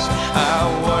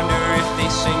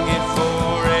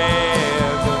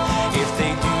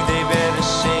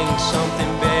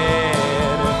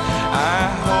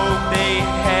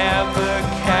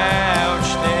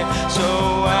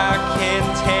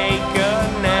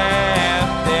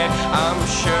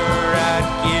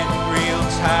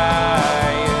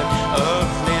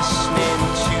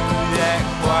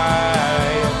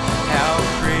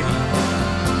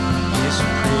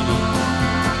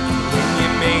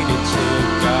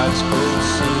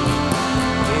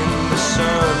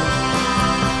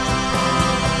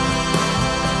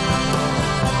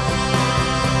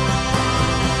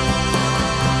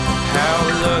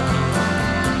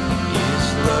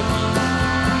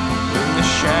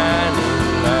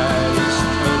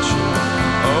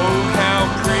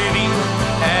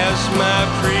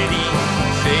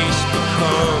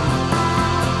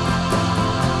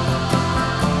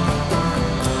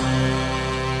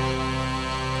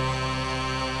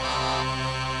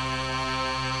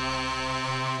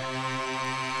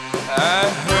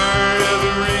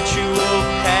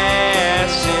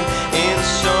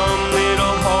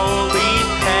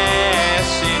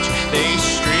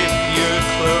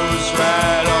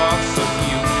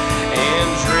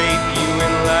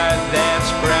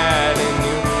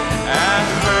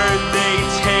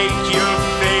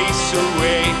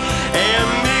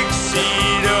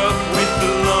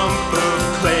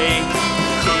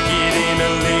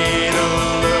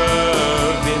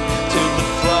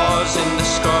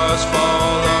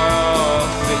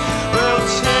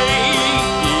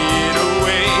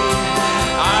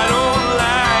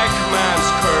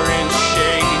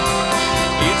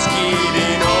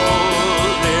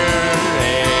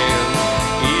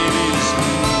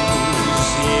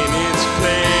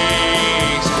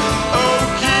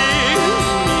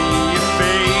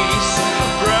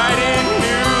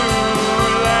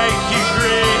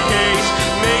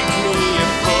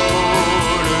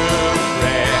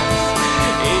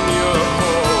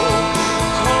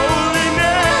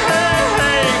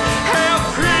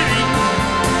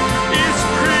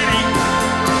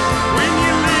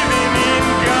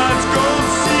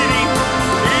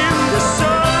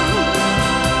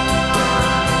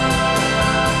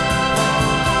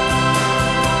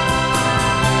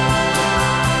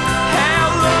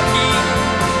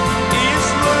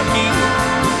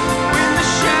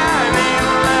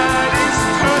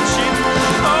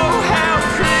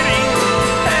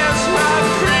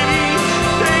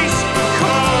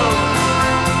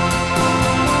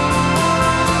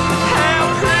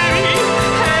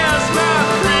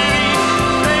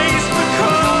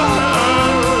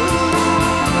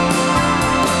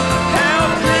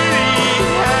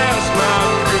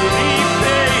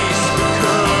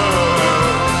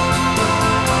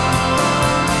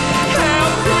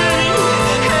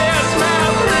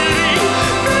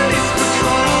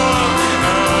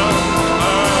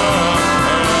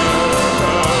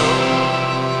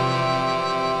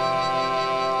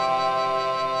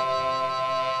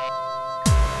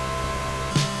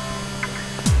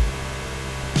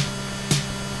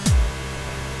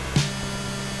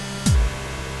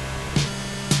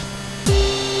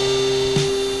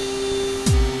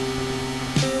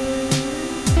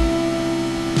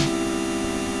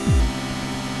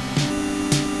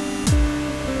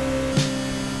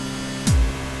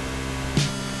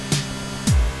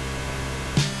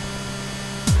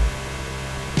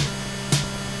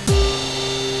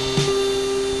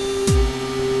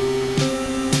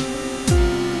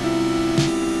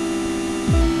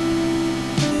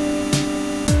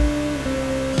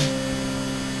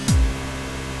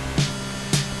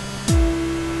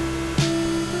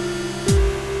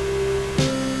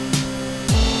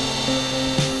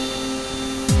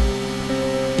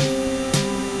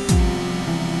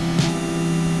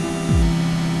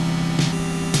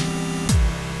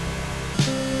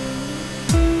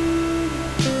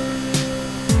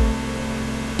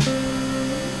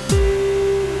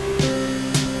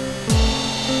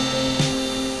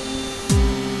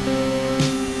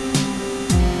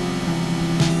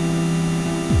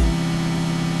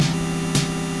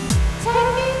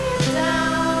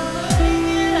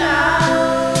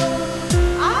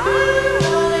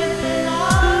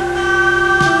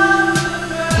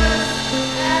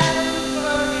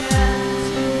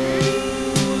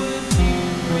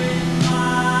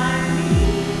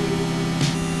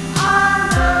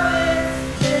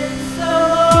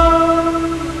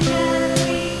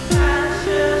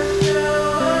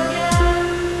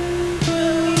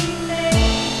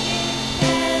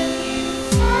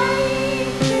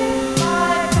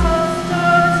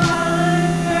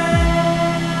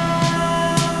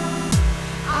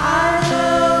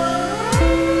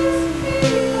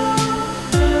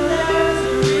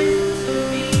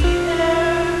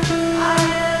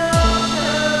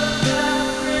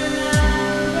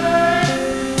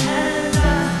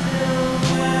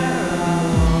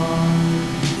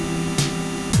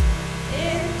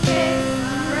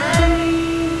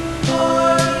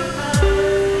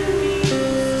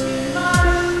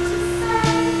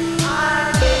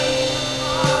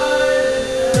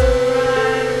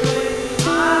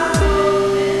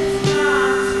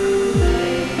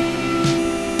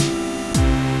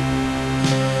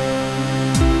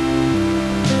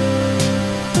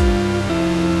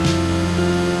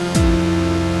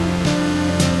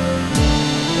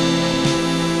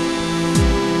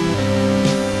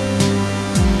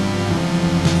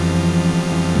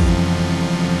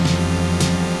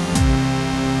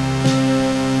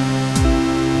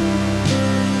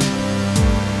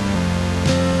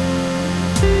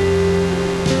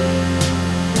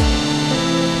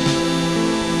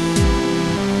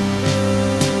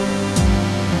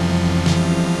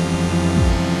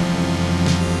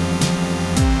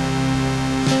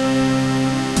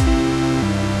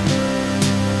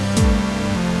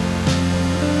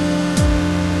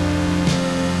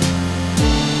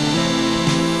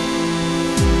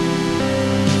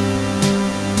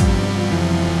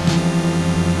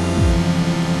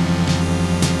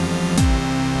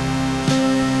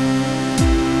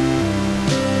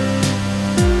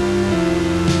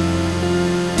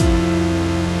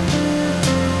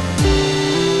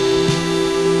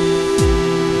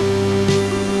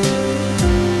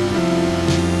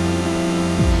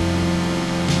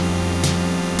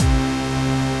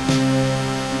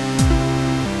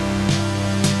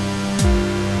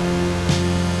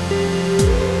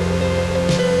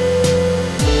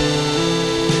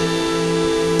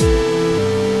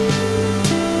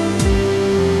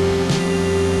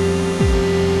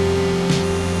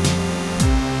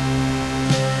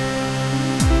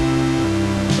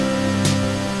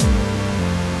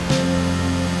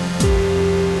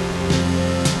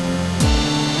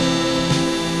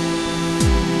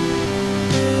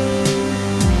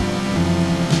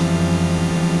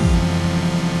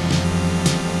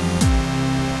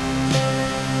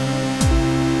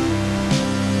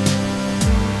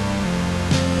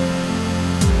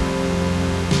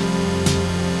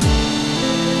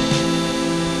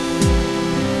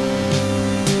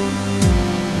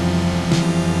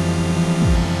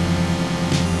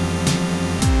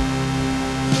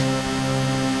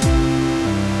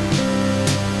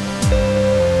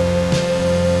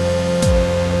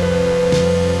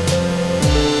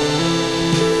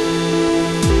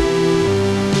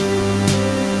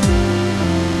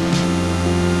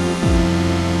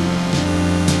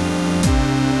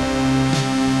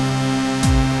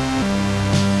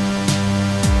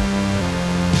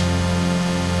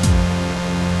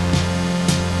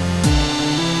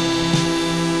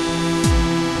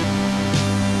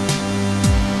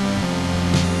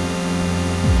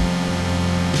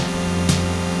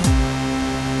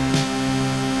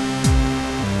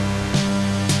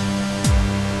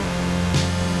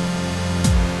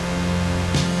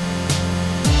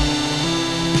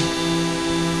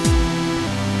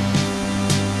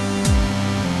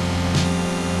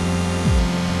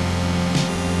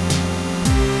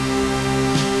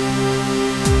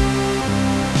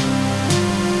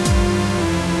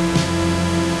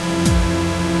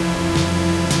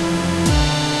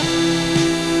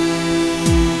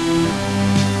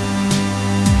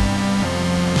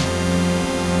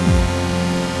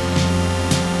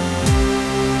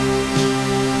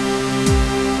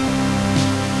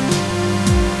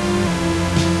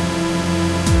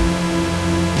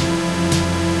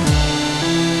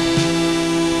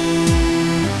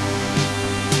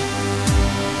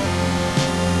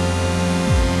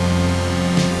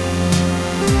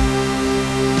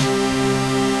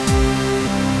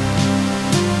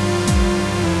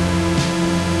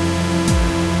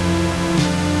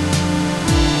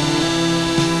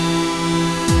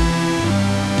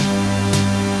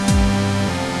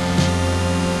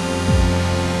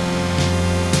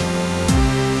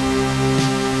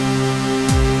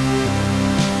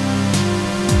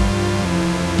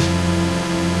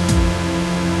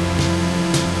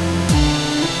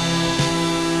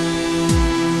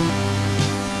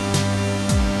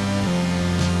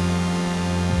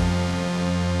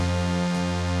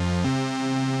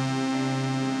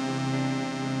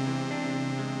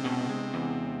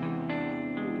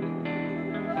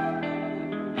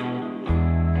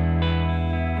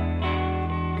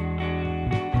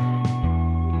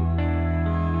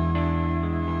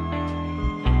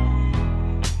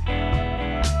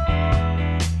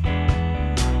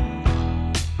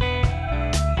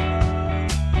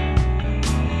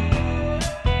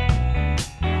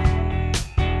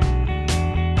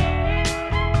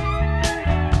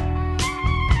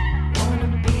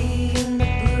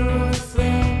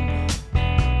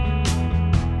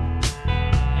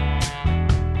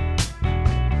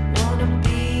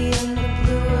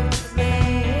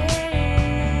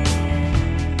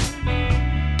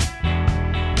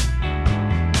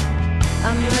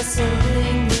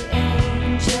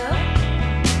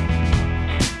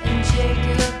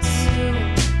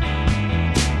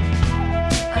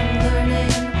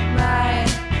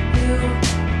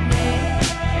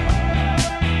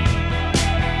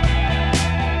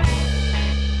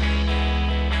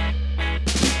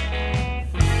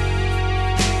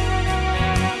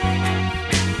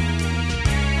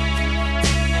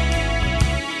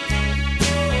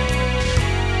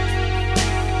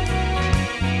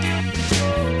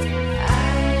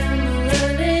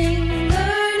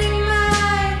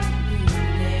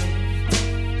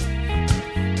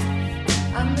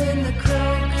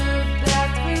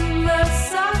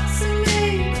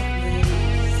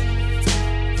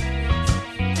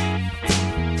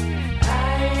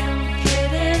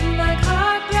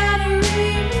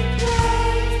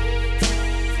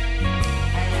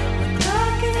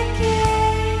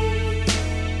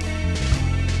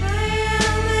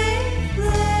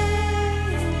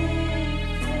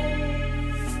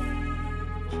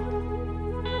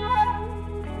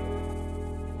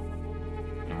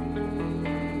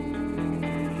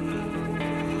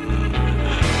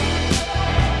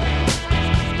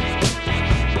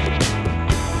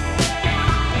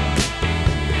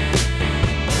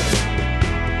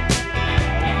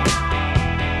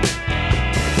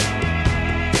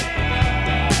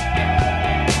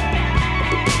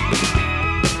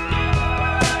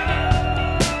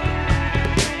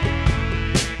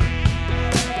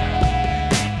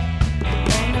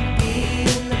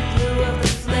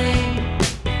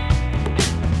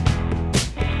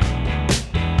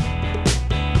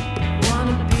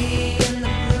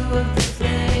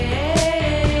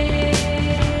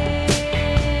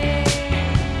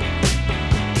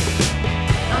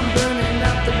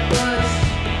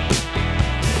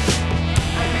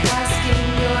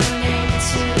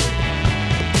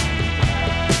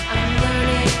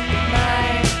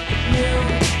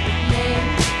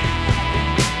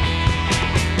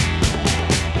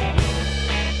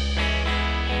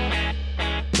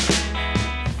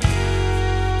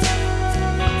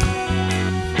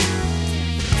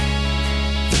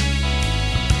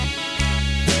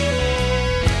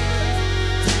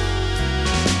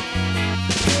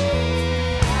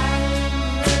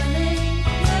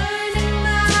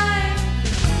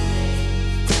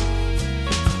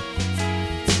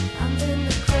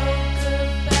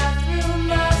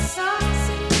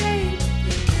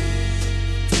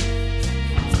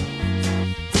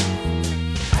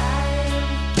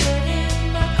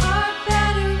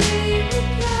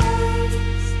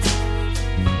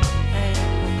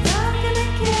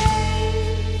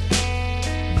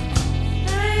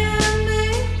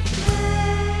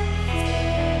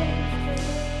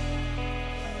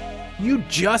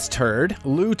 just heard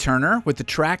Lou Turner with the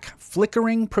track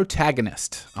Flickering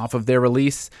Protagonist off of their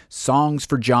release Songs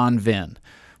for John Vinn.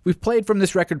 We've played from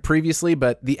this record previously,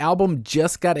 but the album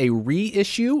just got a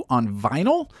reissue on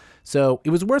vinyl, so it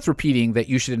was worth repeating that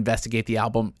you should investigate the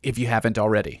album if you haven't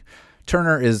already.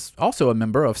 Turner is also a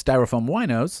member of Styrofoam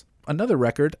Winos, another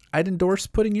record I'd endorse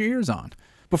putting your ears on.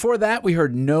 Before that, we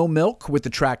heard No Milk with the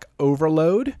track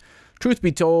Overload. Truth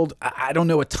be told, I don't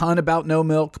know a ton about No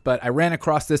Milk, but I ran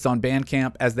across this on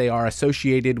Bandcamp as they are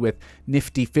associated with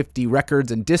Nifty 50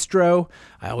 Records and Distro.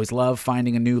 I always love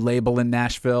finding a new label in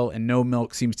Nashville, and No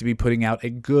Milk seems to be putting out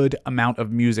a good amount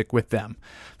of music with them.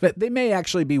 But they may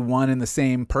actually be one and the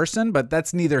same person, but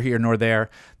that's neither here nor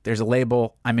there. There's a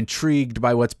label, I'm intrigued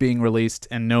by what's being released,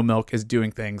 and No Milk is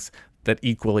doing things that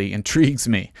equally intrigues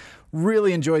me.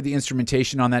 Really enjoyed the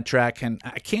instrumentation on that track, and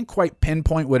I can't quite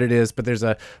pinpoint what it is, but there's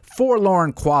a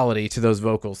forlorn quality to those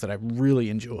vocals that I really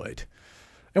enjoyed.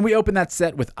 And we open that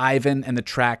set with Ivan and the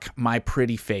track My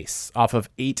Pretty Face off of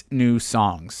 8 New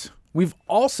Songs. We've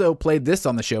also played this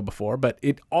on the show before, but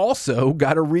it also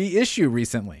got a reissue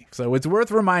recently. So it's worth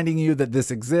reminding you that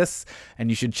this exists, and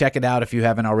you should check it out if you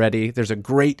haven't already. There's a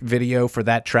great video for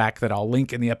that track that I'll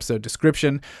link in the episode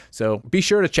description, so be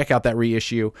sure to check out that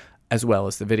reissue as well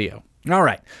as the video. All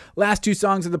right, last 2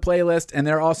 songs of the playlist, and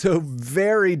they're also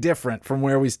very different from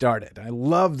where we started. I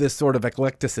love this sort of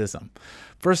eclecticism.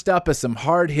 First up is some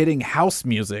hard-hitting house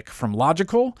music from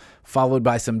Logical, followed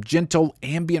by some gentle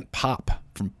ambient pop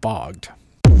from Fogged.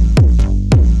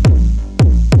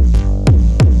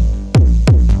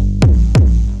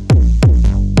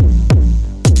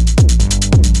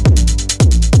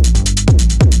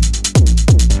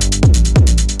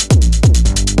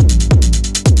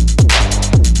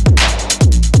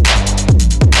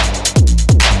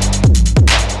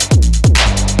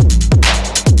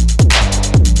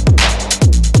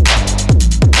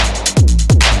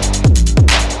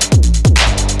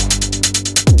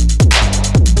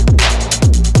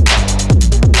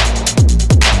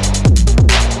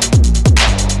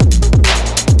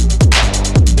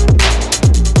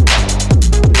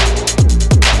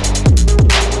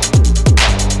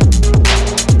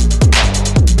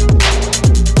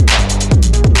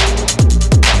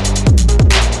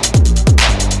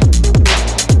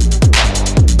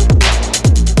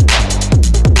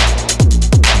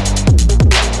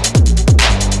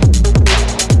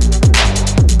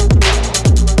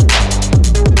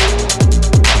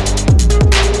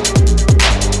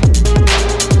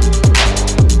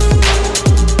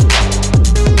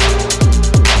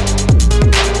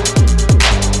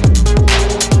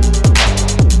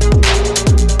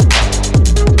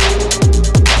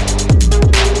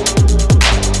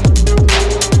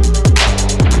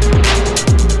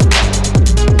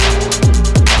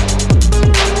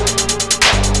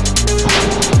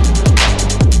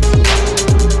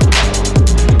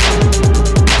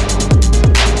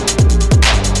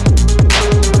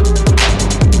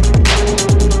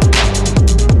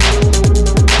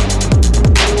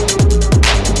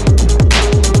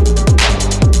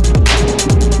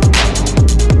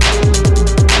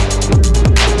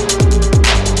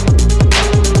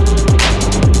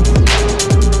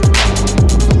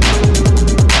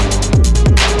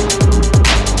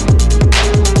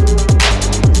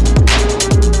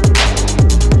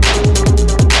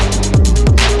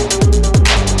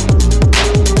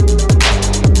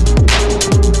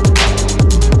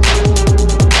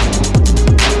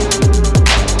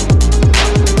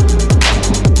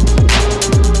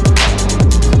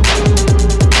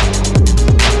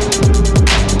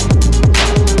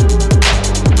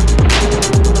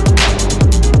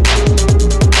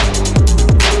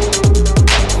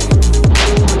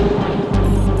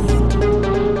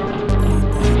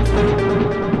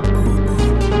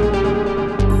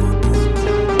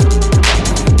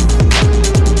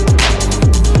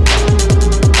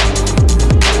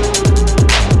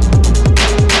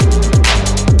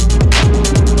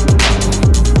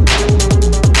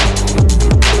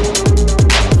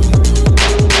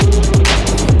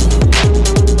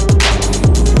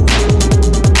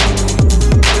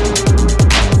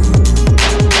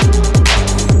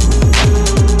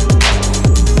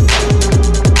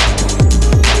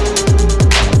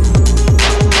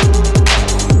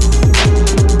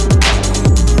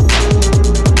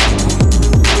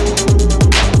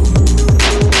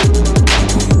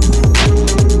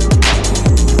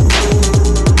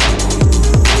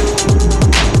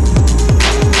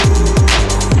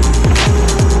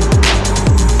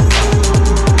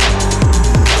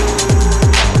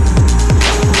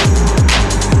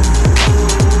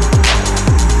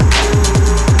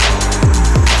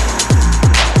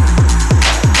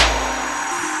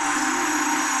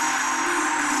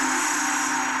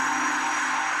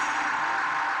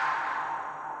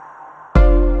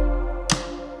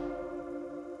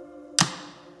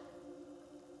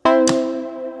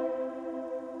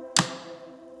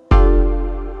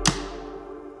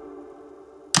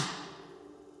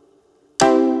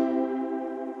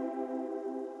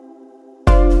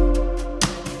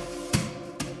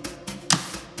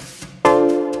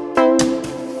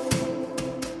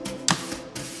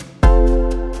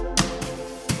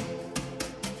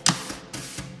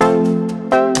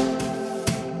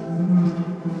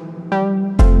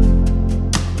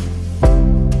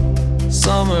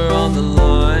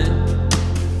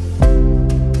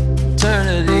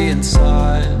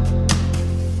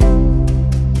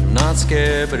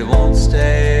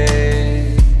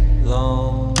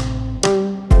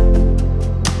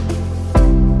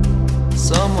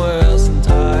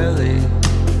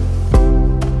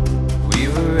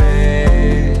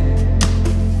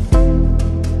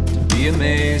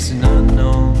 an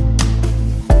unknown.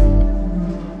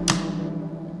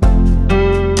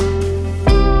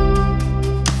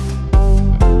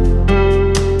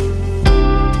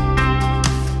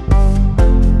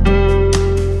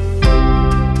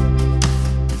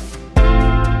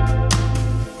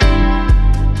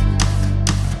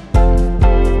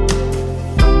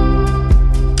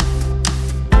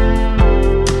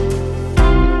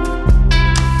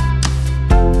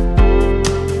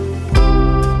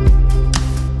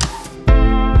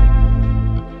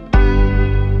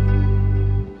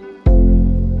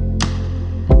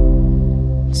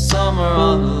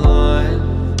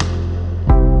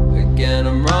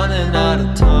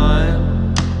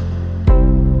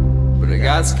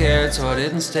 Scared, so I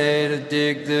didn't stay to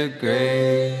dig the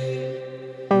grave.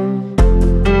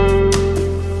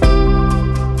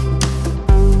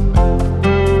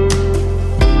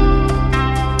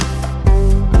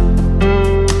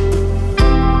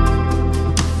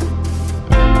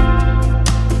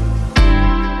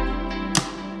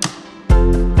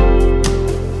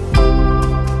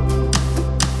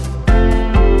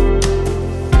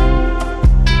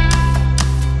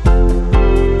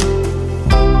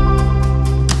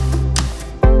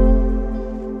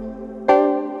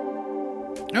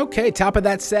 Okay, top of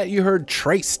that set, you heard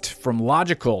Traced from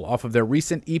Logical off of their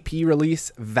recent EP release,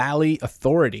 Valley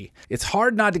Authority. It's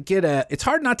hard not to get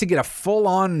a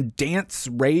full-on dance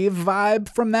rave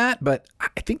vibe from that, but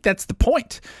I think that's the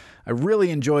point. I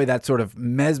really enjoy that sort of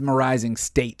mesmerizing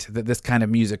state that this kind of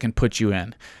music can put you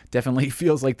in. Definitely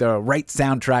feels like the right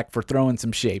soundtrack for throwing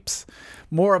some shapes.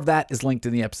 More of that is linked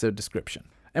in the episode description.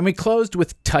 And we closed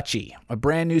with Touchy, a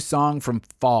brand new song from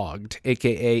Fogged,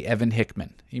 aka Evan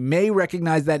Hickman. You may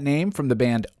recognize that name from the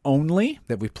band Only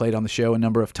that we've played on the show a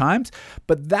number of times,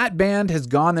 but that band has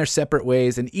gone their separate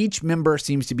ways and each member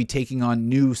seems to be taking on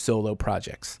new solo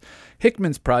projects.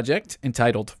 Hickman's project,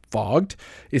 entitled Fogged,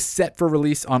 is set for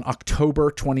release on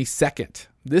October 22nd.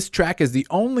 This track is the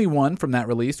only one from that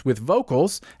release with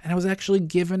vocals, and I was actually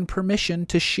given permission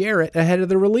to share it ahead of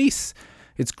the release.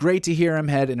 It's great to hear him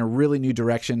head in a really new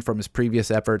direction from his previous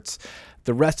efforts.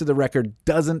 The rest of the record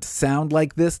doesn't sound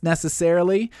like this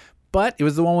necessarily, but it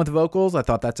was the one with vocals. I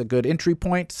thought that's a good entry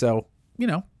point, so,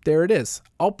 there it is.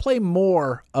 I'll play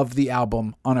more of the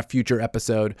album on a future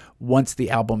episode once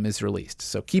the album is released,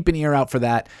 so keep an ear out for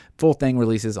that. Full thing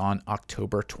releases on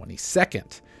October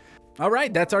 22nd. All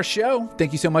right, that's our show.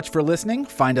 Thank you so much for listening.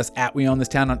 Find us at We Own This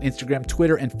Town on Instagram,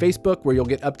 Twitter, and Facebook, where you'll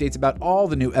get updates about all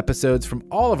the new episodes from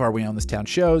all of our We Own This Town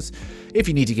shows. If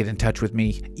you need to get in touch with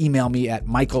me, email me at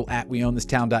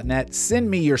michael@weownthistown.net. Send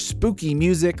me your spooky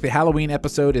music. The Halloween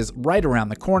episode is right around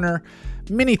the corner.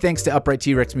 Many thanks to Upright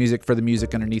T-Rex Music for the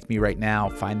music underneath me right now.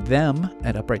 Find them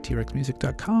at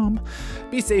uprighttrexmusic.com.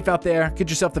 Be safe out there. Get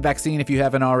yourself the vaccine if you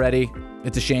haven't already.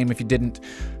 It's a shame if you didn't.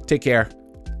 Take care.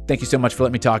 Thank you so much for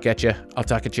letting me talk at you. I'll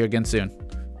talk at you again soon.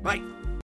 Bye.